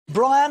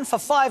Brian, for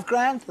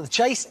 £5,000, the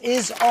chase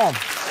is on.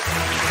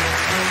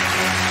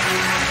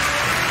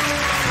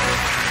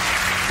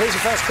 Here's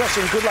your first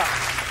question. Good luck.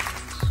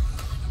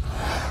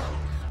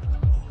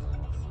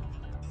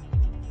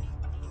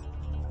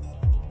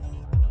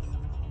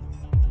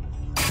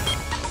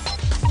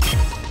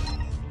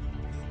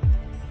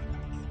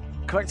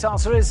 Correct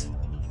answer is...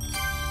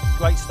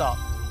 Great start.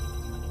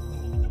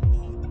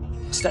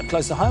 Step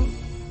closer home.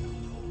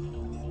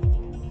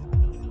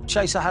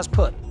 Chaser has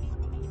put.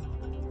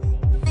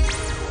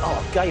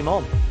 Oh, game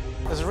on.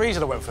 There's a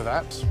reason I went for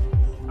that.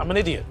 I'm an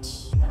idiot.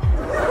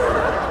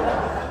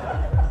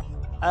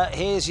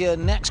 Here's your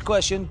next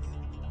question.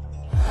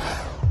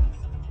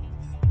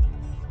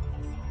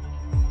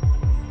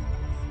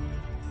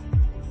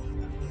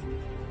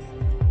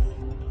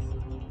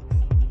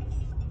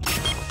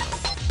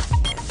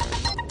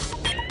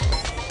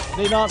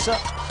 Need an answer.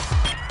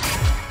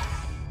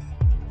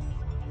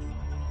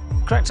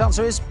 Correct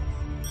answer is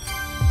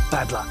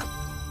bad luck.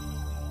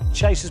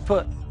 Chaser's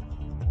put.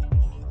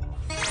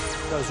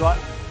 Goes right.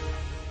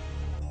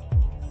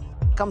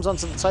 Comes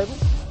onto the table.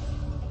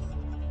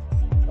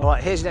 All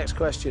right, here's your next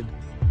question.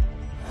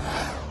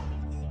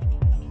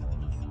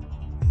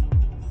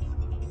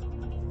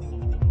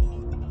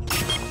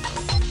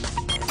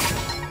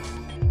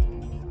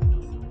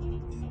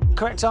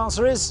 Correct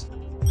answer is...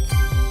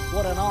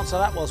 What an answer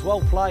that was.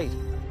 Well played.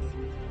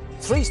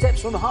 3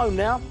 steps from home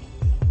now.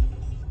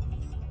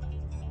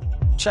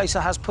 Chaser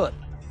has put.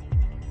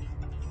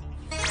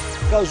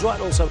 Goes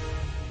right also.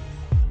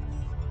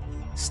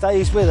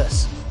 Stays with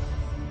us.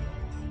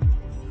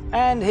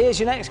 And here's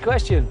your next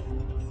question.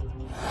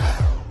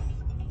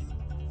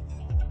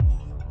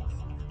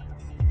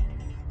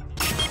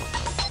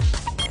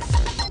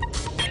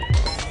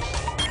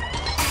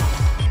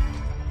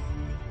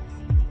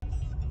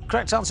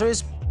 Correct answer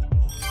is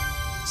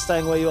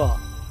staying where you are.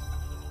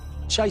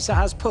 Chaser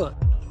has put.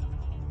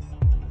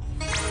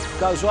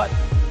 Goes right.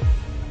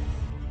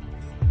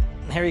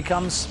 And here he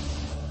comes.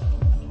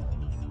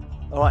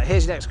 All right,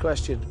 here's your next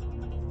question.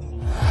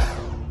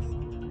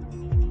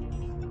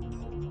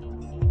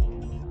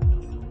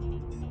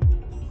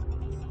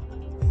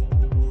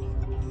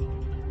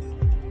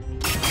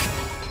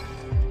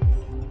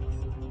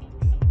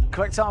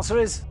 Correct answer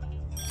is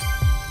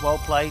well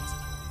played.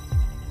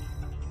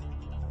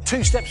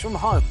 2 steps from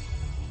home.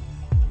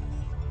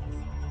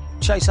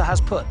 Chaser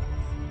has put.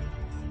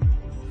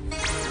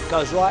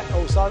 Goes right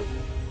also.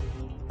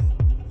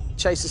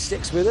 Chaser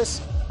sticks with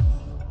us.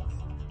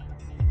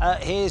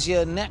 Here's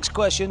your next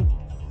question.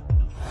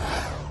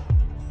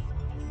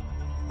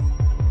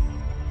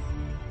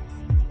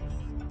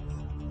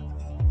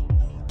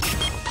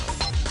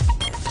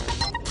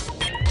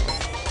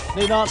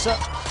 Need an answer.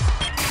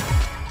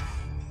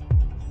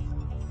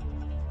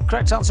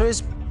 Correct answer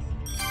is...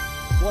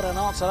 What an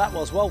answer that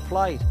was. Well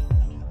played.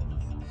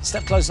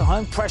 Step closer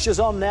home. Pressure's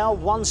on now.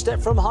 1 step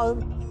from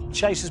home.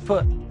 Chaser's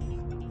put.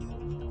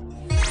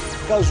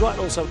 Goes right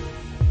also.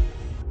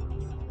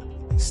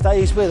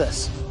 Stays with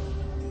us.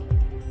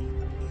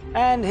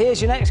 And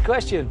here's your next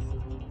question.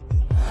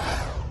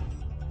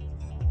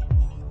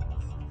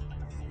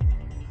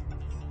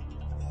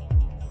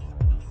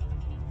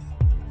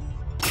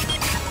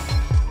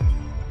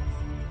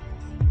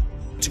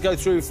 To go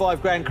through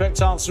 £5,000,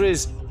 correct answer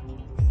is...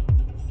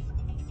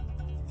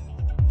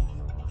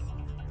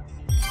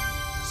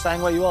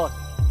 Staying where you are.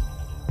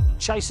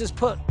 Chaser's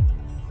put.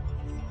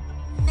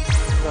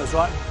 Goes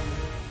right.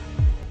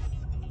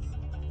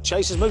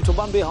 Chaser's moved to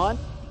 1 behind.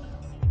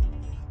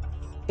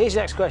 Here's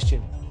your next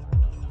question.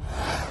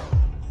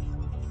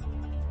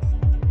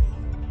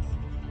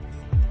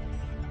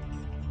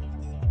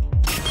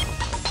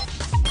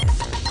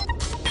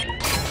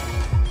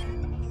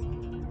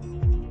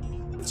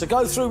 To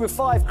go through with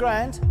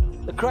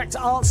 £5,000, the correct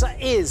answer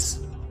is...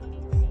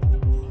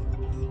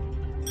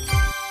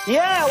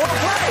 Yeah, well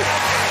played!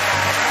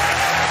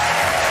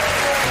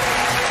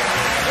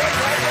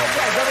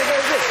 Very,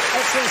 very good.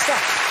 Excellent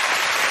stuff.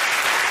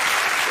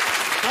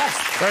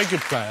 Nice. Very good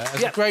player.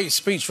 As a great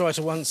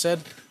speechwriter once said,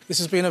 this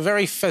has been a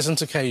very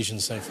pheasant occasion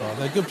so far.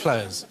 They're good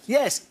players.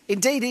 Yes,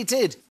 indeed he did.